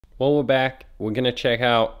Well, we're back. We're gonna check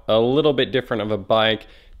out a little bit different of a bike,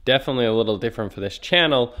 definitely a little different for this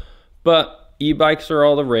channel, but e-bikes are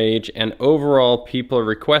all the rage and overall people are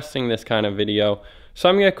requesting this kind of video. So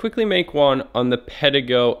I'm gonna quickly make one on the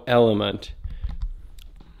PEDEGO Element.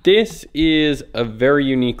 This is a very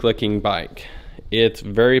unique looking bike. It's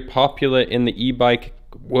very popular in the e-bike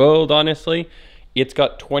world, honestly. It's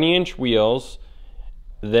got 20-inch wheels.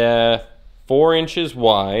 They're 4 inches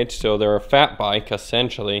wide, so they're a fat bike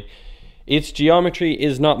essentially. Its geometry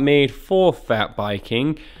is not made for fat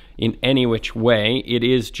biking in any which way. It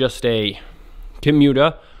is just a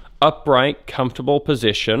commuter, upright, comfortable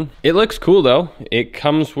position. It looks cool though. It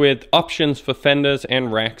comes with options for fenders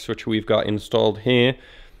and racks, which we've got installed here,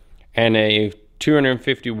 and a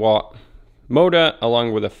 250 watt motor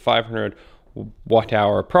along with a 500 watt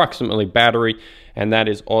hour approximately battery, and that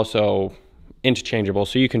is also interchangeable,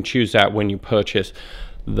 so you can choose that when you purchase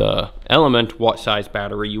the Element what size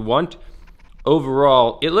battery you want.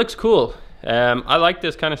 Overall, it looks cool. I like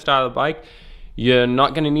this kind of style of bike. You're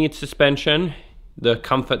not going to need suspension. The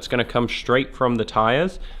comfort's going to come straight from the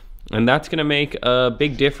tires, and that's going to make a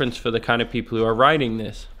big difference for the kind of people who are riding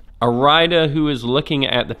this. A rider who is looking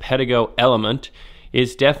at the PEDEGO Element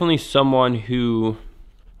is definitely someone who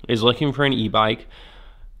is looking for an e-bike.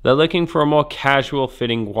 They're looking for a more casual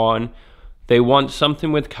fitting one. They want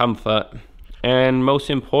something with comfort, and most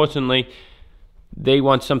importantly, they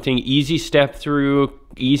want something easy step through,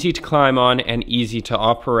 easy to climb on, and easy to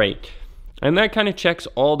operate. And that kind of checks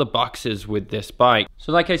all the boxes with this bike.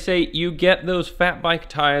 So like I say, you get those fat bike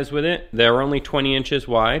tires with it. They're only 20 inches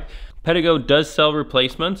wide. PEDEGO does sell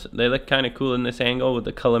replacements. They look kind of cool in this angle with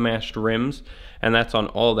the color matched rims, and that's on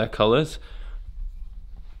all their colors.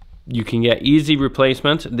 You can get easy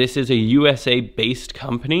replacements. This is a USA based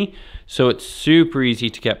company, so it's super easy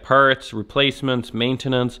to get parts, replacements,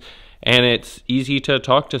 maintenance, and it's easy to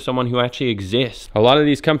talk to someone who actually exists. A lot of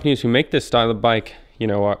these companies who make this style of bike, you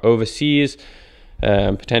know, are overseas,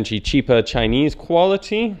 potentially cheaper Chinese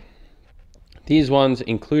quality. These ones,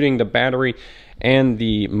 including the battery and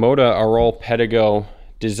the motor, are all PEDEGO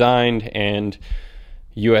designed and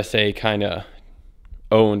USA kind of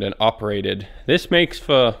owned and operated. This makes,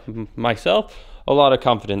 for myself, a lot of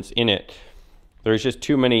confidence in it. There's just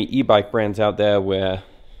too many e-bike brands out there where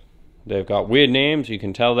they've got weird names. You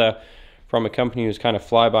can tell they're from a company who's kind of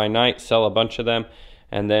fly by night, sell a bunch of them,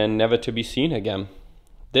 and then never to be seen again.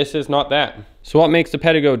 This is not that. So what makes the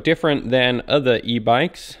PEDEGO different than other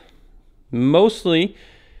e-bikes? Mostly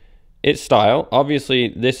its style. Obviously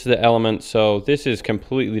this is the Element, so this is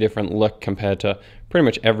completely different look compared to pretty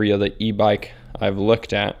much every other e-bike I've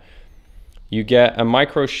looked at. You get a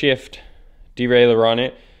micro shift derailleur on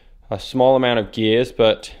it, a small amount of gears,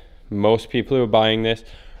 but most people who are buying this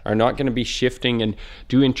are not going to be shifting and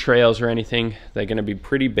doing trails or anything. They're going to be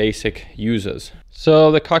pretty basic users.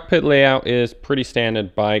 So the cockpit layout is pretty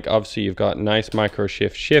standard bike. Obviously you've got nice micro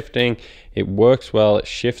shift shifting. It works well. It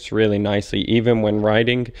shifts really nicely even when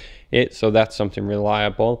riding it, so that's something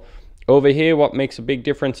reliable. Over here, what makes a big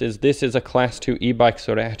difference is this is a class 2 e-bike,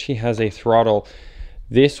 so it actually has a throttle.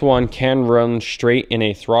 This one can run straight in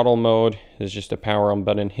a throttle mode. There's just a power on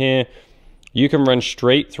button here. You can run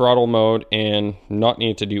straight throttle mode and not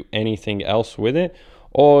need to do anything else with it,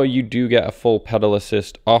 or you do get a full pedal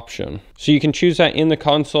assist option. So you can choose that in the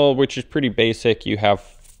console, which is pretty basic. You have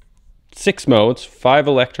 6 modes, 5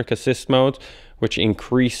 electric assist modes, which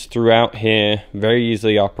increase throughout here, very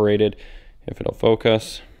easily operated, if it'll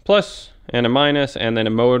focus. Plus and a minus, and then a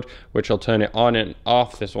mode which will turn it on and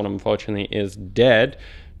off. This one unfortunately is dead,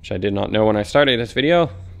 which I did not know when I started this video.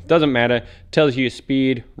 Doesn't matter. Tells you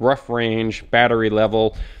speed, rough range, battery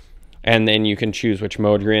level, and then you can choose which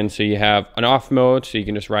mode you're in. So you have an off mode, so you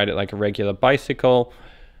can just ride it like a regular bicycle.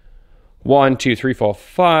 1, 2, 3, 4,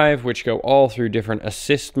 5, which go all through different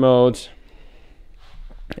assist modes.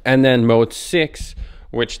 And then mode 6,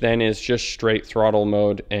 which then is just straight throttle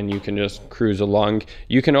mode, and you can just cruise along.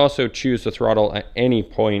 You can also choose the throttle at any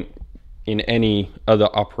point in any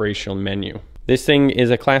other operational menu. This thing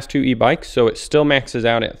is a class 2 e-bike, so it still maxes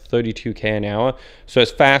out at 32k an hour. So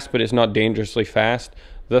it's fast, but it's not dangerously fast.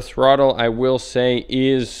 The throttle, I will say,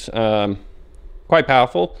 is quite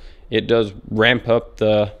powerful. It does ramp up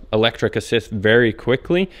the electric assist very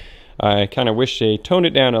quickly. I kind of wish they toned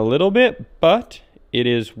it down a little bit, but it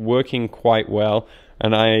is working quite well,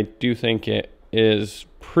 and I do think it is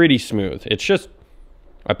pretty smooth. It's just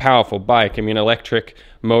a powerful bike. I mean, electric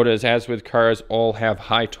motors, as with cars, all have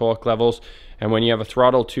high torque levels, and when you have a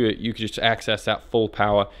throttle to it, you can just access that full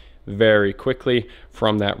power very quickly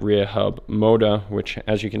from that rear hub motor, which,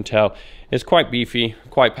 as you can tell, is quite beefy,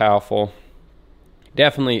 quite powerful.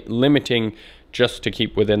 Definitely limiting just to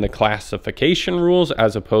keep within the classification rules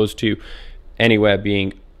as opposed to anywhere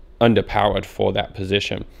being underpowered for that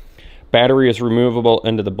position. Battery is removable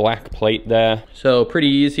under the black plate there. So pretty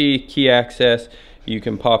easy, key access. You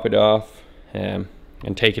can pop it off and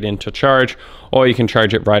take it in to charge, or you can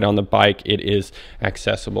charge it right on the bike. It is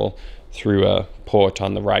accessible through a port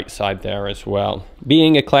on the right side there as well.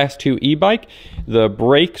 Being a class 2 e-bike, the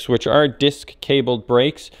brakes, which are disc cabled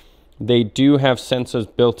brakes, they do have sensors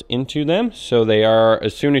built into them. So they are,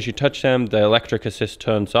 as soon as you touch them, the electric assist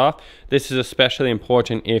turns off. This is especially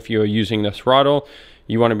important if you're using the throttle.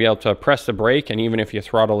 You want to be able to press the brake, and even if you're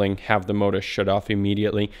throttling, have the motor shut off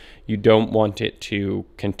immediately. You don't want it to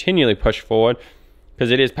continually push forward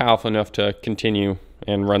because it is powerful enough to continue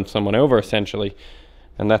and run someone over essentially.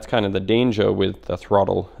 And that's kind of the danger with the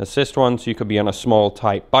throttle assist ones. You could be on a small,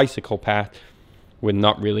 tight bicycle path with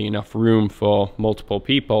not really enough room for multiple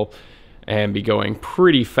people and be going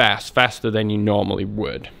pretty fast, faster than you normally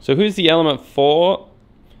would. So who's the element for?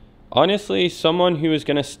 Honestly, someone who is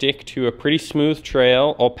going to stick to a pretty smooth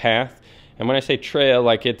trail or path. And when I say trail,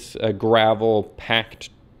 like it's a gravel packed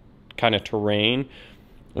kind of terrain.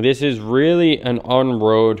 This is really an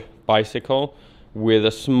on-road bicycle with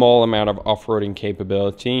a small amount of off-roading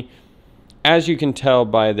capability. As you can tell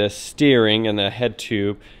by the steering and the head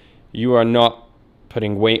tube, you are not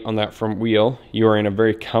putting weight on that front wheel. You are in a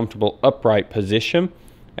very comfortable upright position,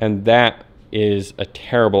 and that is a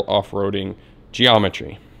terrible off-roading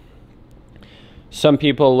geometry. Some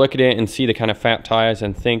people look at it and see the kind of fat tires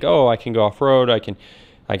and think, oh, I can go off-road, I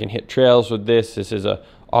can hit trails with this. This is a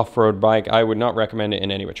off-road bike. I would not recommend it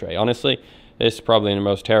in any which way. Honestly, this is probably the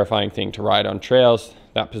most terrifying thing to ride on trails.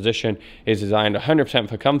 That position is designed 100%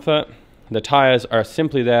 for comfort. The tires are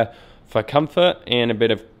simply there for comfort and a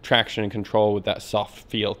bit of traction and control with that soft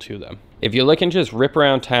feel to them. If you're looking to just rip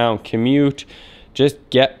around town, commute, just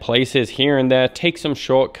get places here and there, take some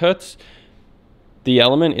shortcuts, the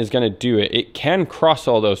Element is going to do it. It can cross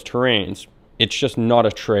all those terrains. It's just not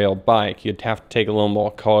a trail bike. You'd have to take a little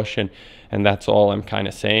more caution, and that's all I'm kind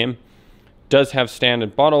of saying. Does have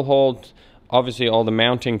standard bottle holds. Obviously, all the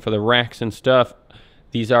mounting for the racks and stuff,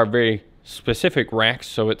 these are very specific racks,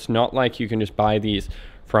 so it's not like you can just buy these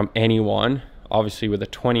from anyone. Obviously, with a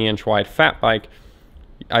 20-inch wide fat bike,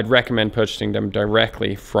 I'd recommend purchasing them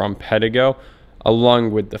directly from PEDEGO,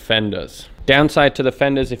 along with the fenders. Downside to the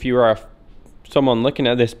fenders, if you are someone looking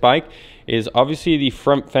at this bike, is obviously the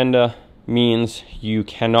front fender means you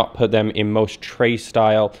cannot put them in most tray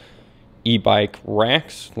style e-bike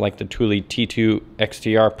racks like the Thule T2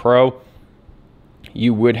 XTR Pro.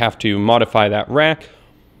 You would have to modify that rack.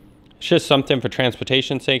 It's just something for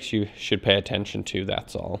transportation sakes you should pay attention to,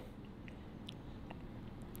 that's all.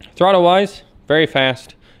 Throttle wise, very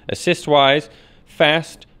fast. Assist wise,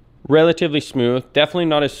 fast, relatively smooth. Definitely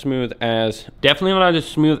not as smooth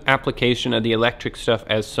application of the electric stuff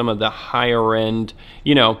as some of the higher end,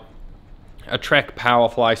 you know, a Trek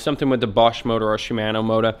Powerfly, something with the Bosch motor or Shimano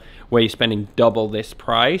motor where you're spending double this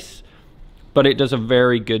price. But it does a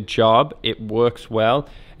very good job. It works well,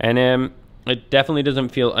 and it definitely doesn't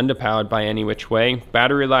feel underpowered by any which way.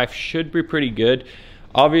 Battery life should be pretty good.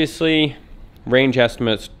 Obviously, range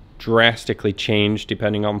estimates drastically change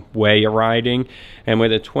depending on where you're riding, and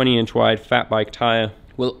with a 20-inch wide fat bike tire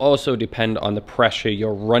will also depend on the pressure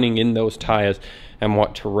you're running in those tires and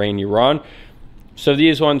what terrain you're on. So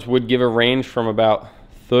these ones would give a range from about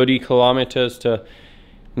 30 kilometers to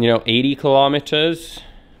 80 kilometers,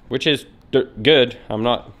 which is good. I'm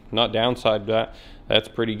not downside to that. That's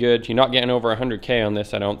pretty good. You're not getting over 100K on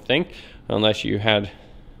this, I don't think, unless you had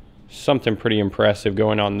something pretty impressive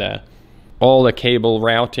going on there. All the cable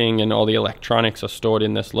routing and all the electronics are stored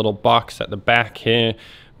in this little box at the back here,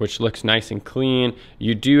 which looks nice and clean.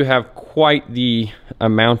 You do have quite the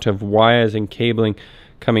amount of wires and cabling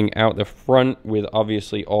coming out the front, with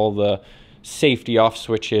obviously all the safety off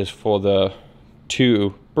switches for the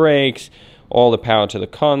 2 brakes, all the power to the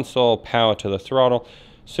console, power to the throttle.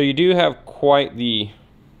 So you do have quite the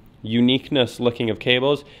uniqueness looking of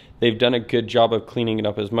cables. They've done a good job of cleaning it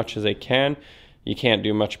up as much as they can. You can't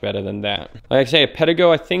do much better than that. Like I say, a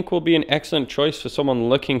PEDEGO I think will be an excellent choice for someone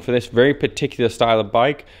looking for this very particular style of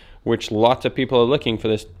bike, which lots of people are looking for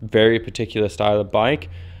this very particular style of bike.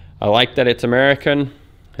 I like that it's American.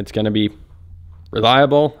 It's going to be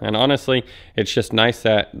reliable, and honestly, it's just nice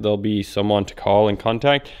that there'll be someone to call and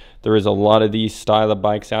contact. There is a lot of these style of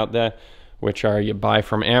bikes out there, which are you buy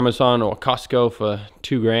from Amazon or Costco for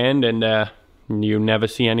 $2,000, and you never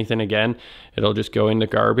see anything again. It'll just go in the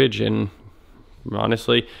garbage, and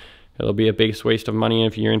honestly, it'll be a biggest waste of money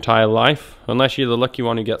of your entire life, unless you're the lucky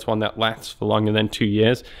one who gets one that lasts for longer than 2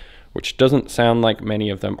 years, which doesn't sound like many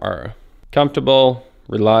of them are. Comfortable,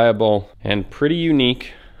 reliable, and pretty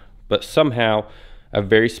unique, but somehow a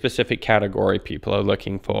very specific category people are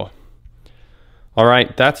looking for. All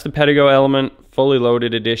right, that's the PEDEGO Element fully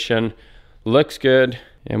loaded edition. Looks good,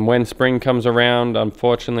 and when spring comes around,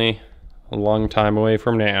 unfortunately a long time away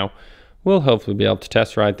from now, we'll hopefully be able to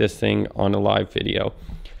test ride this thing on a live video.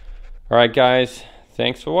 All right guys,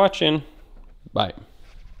 thanks for watching. Bye.